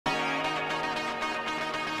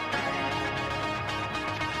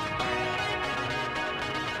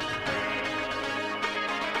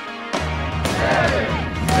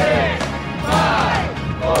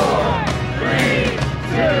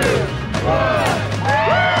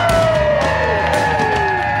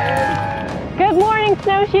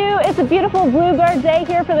a beautiful Bluebird day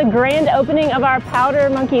here for the grand opening of our Powder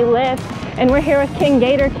Monkey lift, and we're here with Ken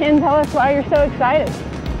Gator. Ken, tell us why you're so excited.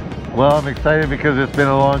 Well, I'm excited because it's been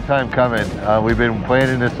a long time coming. We've been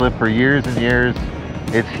planning this lift for years and years.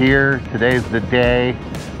 It's here. Today's the day.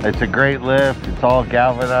 It's a great lift. It's all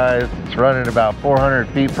galvanized. It's running about 400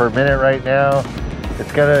 feet per minute right now.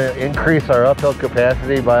 It's going to increase our uphill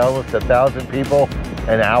capacity by almost 1,000 people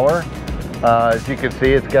an hour. As you can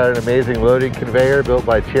see, it's got an amazing loading conveyor built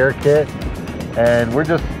by Chair Kit, and we're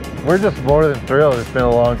just more than thrilled. It's been a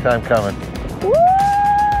long time coming. Woo!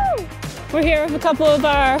 We're here with a couple of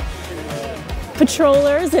our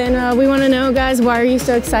patrollers, and we want to know, guys, why are you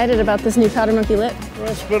so excited about this new Powder Monkey lift? Well,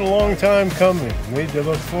 it's been a long time coming. We need to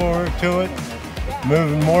look forward to it,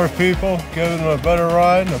 moving more people, giving them a better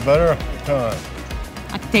ride and a better time.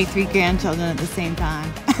 I can take 3 grandchildren at the same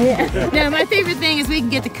time. Yeah. No, my favorite thing is we can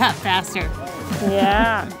get the cut faster.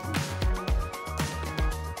 Yeah.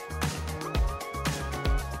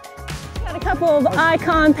 Got a couple of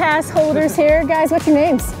Icon Pass holders here. Guys, what's your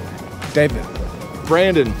names? David.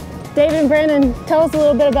 Brandon. David and Brandon, tell us a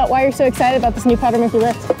little bit about why you're so excited about this new Powder Monkey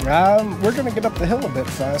lift. We're going to get up the hill a bit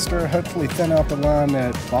faster, hopefully thin out the line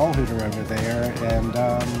at Ball Hooter over there, and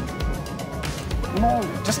you know,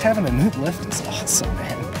 just having a new lift is awesome,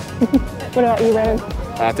 man. What about you, Brandon?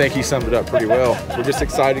 I think he summed it up pretty well. We're just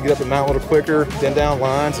excited to get up the mountain a little quicker, thin down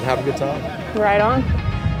lines, and have a good time. Right on.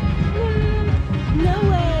 No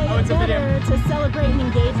way better to celebrate an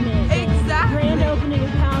engagement than the grand opening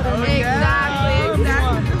of Powder. Exactly.